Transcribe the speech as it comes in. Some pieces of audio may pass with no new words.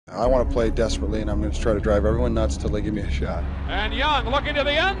I want to play desperately, and I'm going to try to drive everyone nuts till they give me a shot. And Young looking to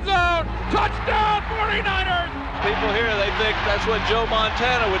the end zone. Touchdown, 49ers! People here, they think that's what Joe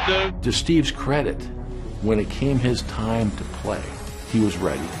Montana would do. To Steve's credit, when it came his time to play, he was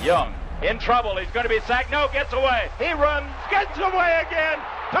ready. Young in trouble. He's going to be sacked. No, gets away. He runs, gets away again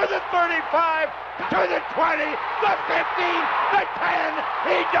to the 35, to the 20, the 15, the 10.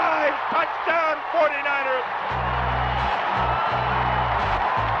 He dives. Touchdown, 49ers.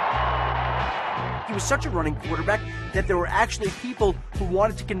 He was such a running quarterback that there were actually people who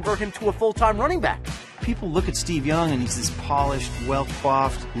wanted to convert him to a full-time running back. People look at Steve Young and he's this polished,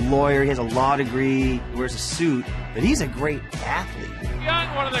 well-coiffed lawyer. He has a law degree, wears a suit, but he's a great athlete.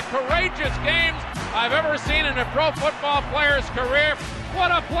 Young, one of the courageous games I've ever seen in a pro football player's career.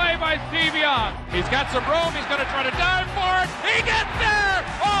 What a play by Steve Young. He's got some room. He's going to try to dive for it. He gets there.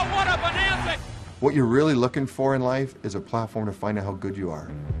 Oh, what a bonanza. What you're really looking for in life is a platform to find out how good you are.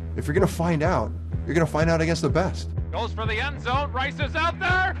 If you're going to find out, you're going to find out against the best. Goes for the end zone. Rice is out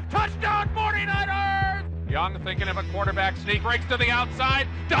there. Touchdown, 49ers. Young thinking of a quarterback sneak. Breaks to the outside.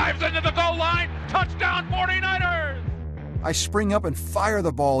 Dives into the goal line. Touchdown, 49ers. I spring up and fire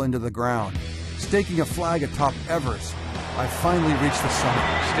the ball into the ground, staking a flag atop Everest. I finally reach the summit.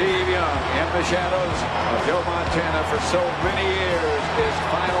 Steve Young, in the shadows of Joe Montana for so many years, is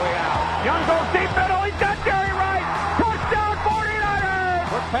finally out. Young goes deep middle. He's got Jerry Rice. Touchdown,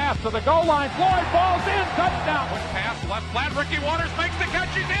 49ers. Quick pass to the goal line. Floyd falls in. Touchdown. Quick pass left flat. Ricky Waters makes the catch.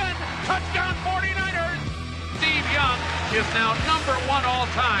 He's in. Touchdown, 49ers. Steve Young is now number 1 all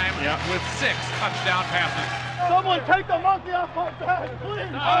time with 6 touchdown passes. Someone take the monkey off my back, please.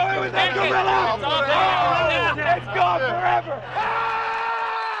 Oh, it was that gorilla. It's gone forever.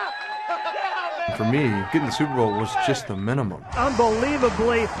 For me, getting the Super Bowl was just the minimum.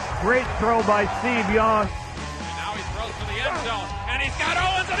 Unbelievably great throw by Steve Young. And now he throws to the end zone, and he's got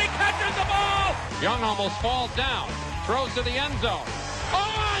Owens, and he catches the ball. Young almost falls down, throws to the end zone.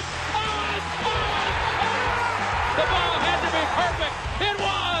 Owens! The ball had to be perfect. It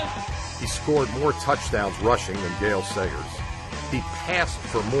was. He scored more touchdowns rushing than Gale Sayers. He passed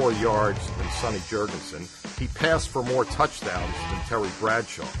for more yards than Sonny Jurgensen. He passed for more touchdowns than Terry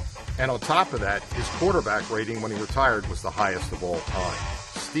Bradshaw. And on top of that, his quarterback rating when he retired was the highest of all time.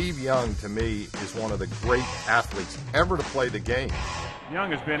 Steve Young, to me, is one of the great athletes ever to play the game.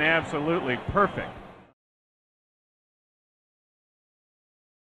 Young has been absolutely perfect.